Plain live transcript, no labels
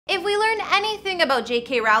If we learn anything about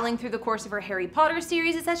J.K. Rowling through the course of her Harry Potter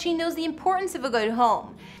series, it's that she knows the importance of a good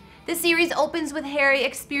home. The series opens with Harry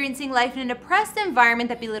experiencing life in an oppressed environment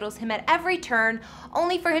that belittles him at every turn,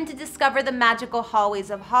 only for him to discover the magical hallways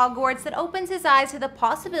of Hogwarts that opens his eyes to the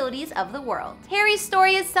possibilities of the world. Harry's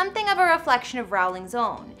story is something of a reflection of Rowling's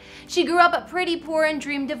own. She grew up pretty poor and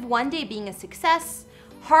dreamed of one day being a success.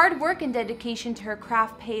 Hard work and dedication to her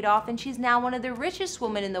craft paid off, and she's now one of the richest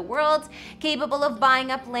women in the world, capable of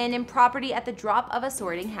buying up land and property at the drop of a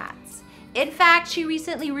sorting hat. In fact, she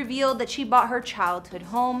recently revealed that she bought her childhood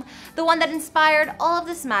home, the one that inspired all of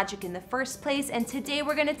this magic in the first place, and today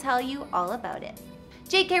we're going to tell you all about it.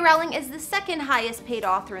 J.K. Rowling is the second highest paid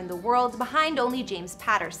author in the world, behind only James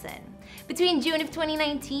Patterson. Between June of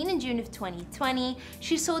 2019 and June of 2020,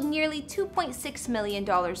 she sold nearly $2.6 million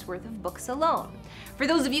worth of books alone. For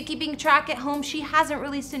those of you keeping track at home, she hasn't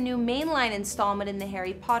released a new mainline installment in the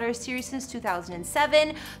Harry Potter series since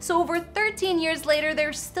 2007, so over 13 years later,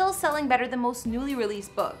 they're still selling better than most newly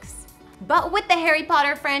released books. But with the Harry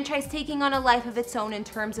Potter franchise taking on a life of its own in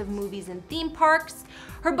terms of movies and theme parks,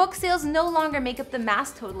 her book sales no longer make up the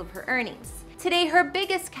mass total of her earnings. Today, her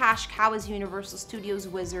biggest cash cow is Universal Studios'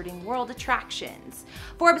 Wizarding World attractions.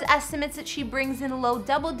 Forbes estimates that she brings in low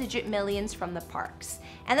double-digit millions from the parks.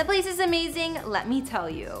 And the place is amazing, let me tell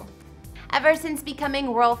you. Ever since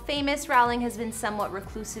becoming world famous, Rowling has been somewhat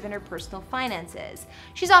reclusive in her personal finances.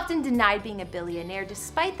 She's often denied being a billionaire,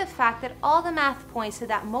 despite the fact that all the math points to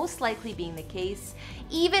that most likely being the case,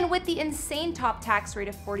 even with the insane top tax rate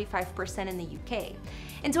of 45% in the UK.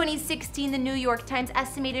 In 2016, the New York Times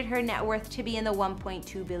estimated her net worth to be in the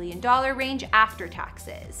 $1.2 billion range after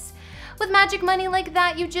taxes. With magic money like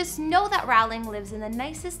that, you just know that Rowling lives in the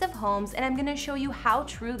nicest of homes, and I'm gonna show you how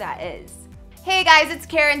true that is. Hey guys, it's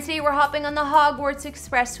Karen. Today we're hopping on the Hogwarts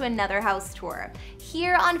Express to another house tour,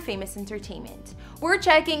 here on Famous Entertainment. We're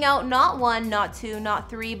checking out not one, not two, not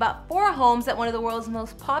three, but 4 homes that one of the world's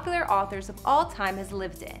most popular authors of all time has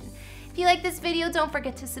lived in. If you like this video, don't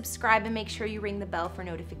forget to subscribe and make sure you ring the bell for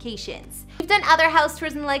notifications. We've done other house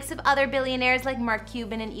tours in the likes of other billionaires like Mark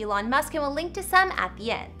Cuban and Elon Musk, and we'll link to some at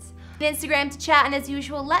the end. Instagram to chat, and as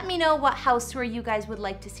usual, let me know what house tour you guys would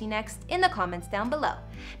like to see next in the comments down below.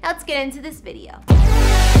 Now let's get into this video.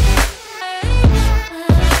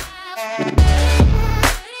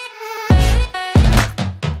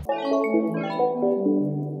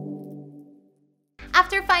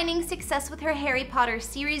 After finding success with her Harry Potter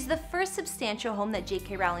series, the first substantial home that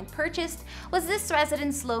J.K. Rowling purchased was this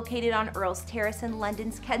residence located on Earl's Terrace in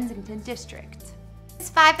London's Kensington district. This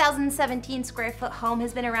 5,017 square foot home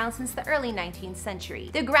has been around since the early 19th century.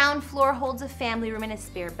 The ground floor holds a family room and a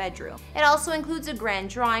spare bedroom. It also includes a grand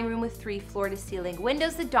drawing room with 3 floor-to-ceiling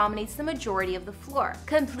windows that dominates the majority of the floor.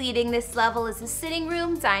 Completing this level is a sitting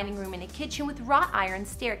room, dining room, and a kitchen with wrought iron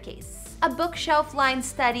staircase. A bookshelf-lined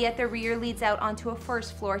study at the rear leads out onto a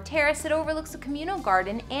first-floor terrace that overlooks a communal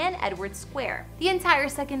garden and Edward Square. The entire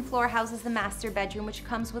second floor houses the master bedroom, which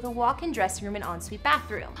comes with a walk-in dressing room and ensuite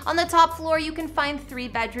bathroom. On the top floor, you can find 3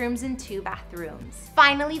 bedrooms and 2 bathrooms.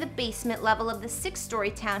 Finally, the basement level of the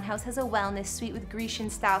 6-story townhouse has a wellness suite with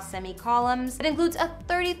Grecian-style semi-columns. It includes a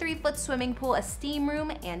 33-foot swimming pool, a steam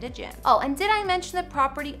room, and a gym. Oh, and did I mention the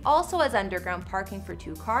property also has underground parking for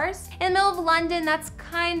 2 cars? In the middle of London, that's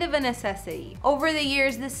kind of a necessity. Over the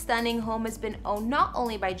years, this stunning home has been owned not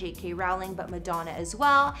only by J.K. Rowling, but Madonna as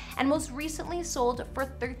well, and most recently sold for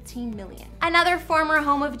 $13 million. Another former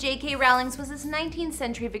home of J.K. Rowling's was this 19th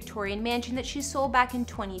century Victorian mansion that she sold back in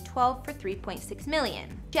 2012 for $3.6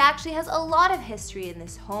 million. She actually has a lot of history in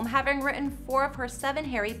this home, having written 4 of her 7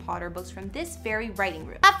 Harry Potter books from this very writing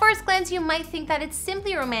room. At first glance, you might think that it's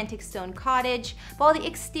simply a romantic stone cottage, but while the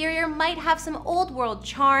exterior might have some old world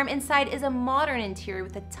charm, inside is a modern interior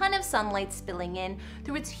with a ton of sunlight spilling in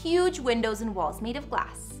through its huge windows and walls made of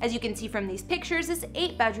glass. As you can see from these pictures, this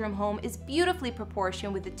 8-bedroom home is beautifully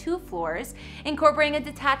proportioned with the 2 floors, incorporating a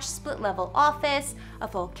detached split-level office, a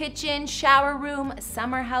full kitchen, shower room,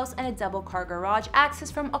 summer house, and a double-car garage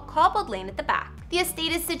accessed from a cobbled lane at the back. The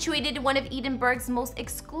estate is situated in one of Edinburgh's most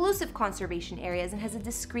exclusive conservation areas and has a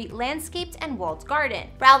discreet landscaped and walled garden.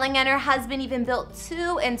 Rowling and her husband even built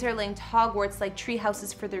 2 interlinked Hogwarts-like tree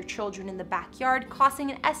houses for their children in the backyard,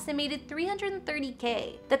 costing an estimated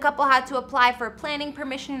 $330K. The couple had to apply for planning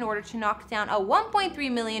permission in order to knock down a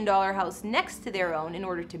 $1.3 million house next to their own in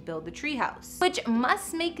order to build the treehouse, which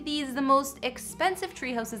must make these the most expensive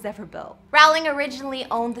tree houses ever built. Rowling originally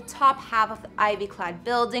owned the top half of the ivy-clad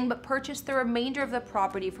building, but purchased the remainder of the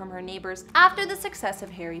property from her neighbors after the success of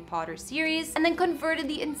Harry Potter series, and then converted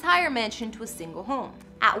the entire mansion to a single home.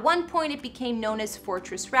 At one point, it became known as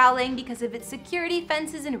Fortress Rowling because of its security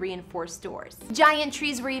fences and reinforced doors. Giant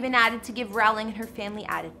trees were even added to give Rowling and her family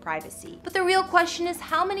added privacy. But the real question is,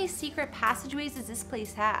 how many secret passageways does this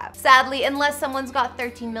place have? Sadly, unless someone's got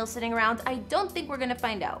 13 mil sitting around, I don't think we're gonna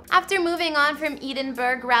find out. After moving on from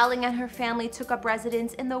Edinburgh, Rowling and her family took up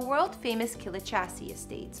residence in the world-famous Killiechassie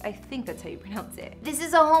estates. I think that's how you pronounce it. This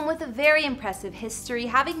is a home with a very impressive history,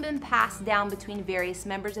 having been passed down between various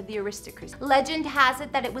members of the aristocracy. Legend has it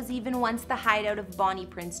that it was even once the hideout of Bonnie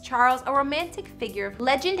Prince Charles, a romantic figure of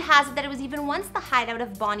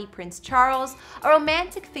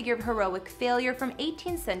heroic failure from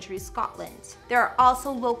 18th century Scotland. There are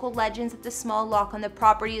also local legends that the small loch on the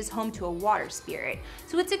property is home to a water spirit,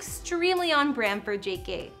 so it's extremely on brand for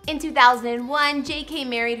JK. In 2001, JK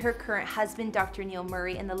married her current husband, Dr. Neil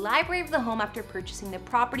Murray, in the library of the home after purchasing the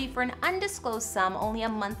property for an undisclosed sum only a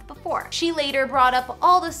month before. She later brought up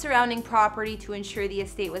all the surrounding property to ensure the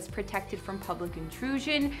estate was protected from public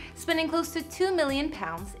intrusion, spending close to £2 million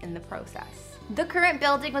in the process. The current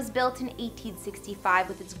building was built in 1865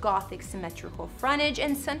 with its Gothic symmetrical frontage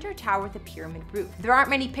and center tower with a pyramid roof. There aren't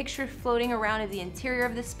many pictures floating around of the interior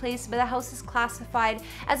of this place, but the house is classified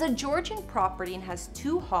as a Georgian property and has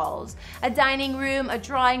 2 halls, a dining room, a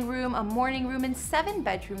drawing room, a morning room, and 7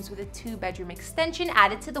 bedrooms with a 2-bedroom extension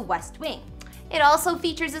added to the west wing. It also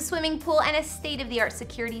features a swimming pool and a state-of-the-art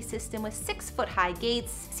security system with 6-foot-high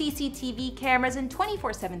gates, CCTV cameras, and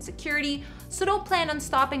 24/7 security, so don't plan on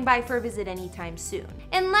stopping by for a visit anytime soon,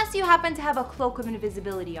 unless you happen to have a cloak of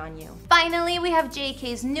invisibility on you. Finally, we have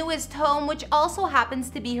JK's newest home, which also happens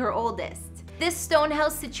to be her oldest. This stone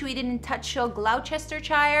house, situated in Tutshall,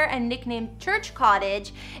 Gloucestershire, and nicknamed Church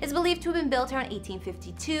Cottage, is believed to have been built around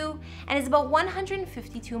 1852 and is about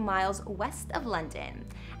 152 miles west of London.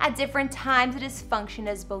 At different times, it has functioned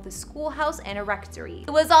as both a schoolhouse and a rectory.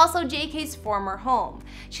 It was also JK's former home.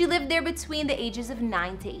 She lived there between the ages of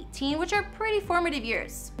 9 to 18, which are pretty formative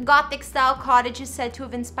years. The Gothic-style cottage is said to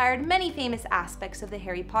have inspired many famous aspects of the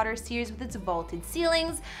Harry Potter series, with its vaulted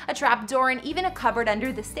ceilings, a trapdoor, and even a cupboard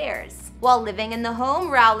under the stairs. While living in the home,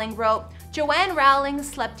 Rowling wrote, "Joanne Rowling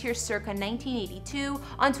slept here circa 1982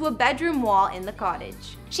 onto a bedroom wall in the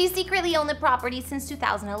cottage." She secretly owned the property since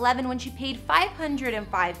 2011 when she paid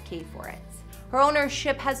 $505K for it. Her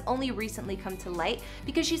ownership has only recently come to light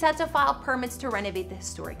because she's had to file permits to renovate the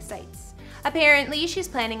historic sites. Apparently, she's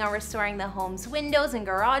planning on restoring the home's windows and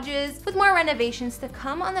garages, with more renovations to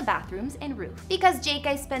come on the bathrooms and roof. Because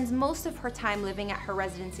JK spends most of her time living at her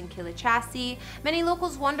residence in Killiechassie, many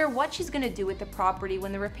locals wonder what she's going to do with the property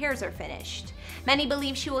when the repairs are finished. Many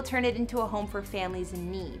believe she will turn it into a home for families in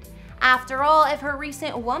need. After all, if her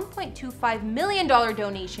recent $1.25 million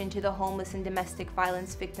donation to the homeless and domestic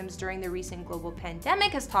violence victims during the recent global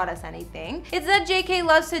pandemic has taught us anything, it's that JK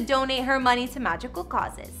loves to donate her money to magical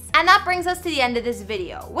causes. And that brings us to the end of this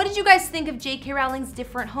video. What did you guys think of JK Rowling's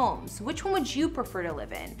different homes? Which one would you prefer to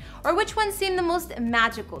live in? Or which one seemed the most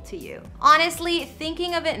magical to you? Honestly,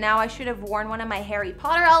 thinking of it now, I should have worn one of my Harry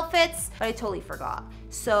Potter outfits, but I totally forgot.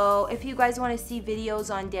 So if you guys want to see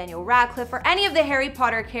videos on Daniel Radcliffe or any of the Harry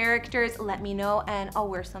Potter characters, let me know and I'll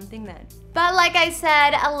wear something then. But like I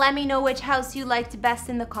said, let me know which house you liked best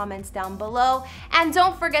in the comments down below. And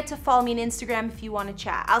don't forget to follow me on Instagram if you want to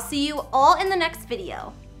chat. I'll see you all in the next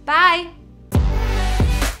video. Bye!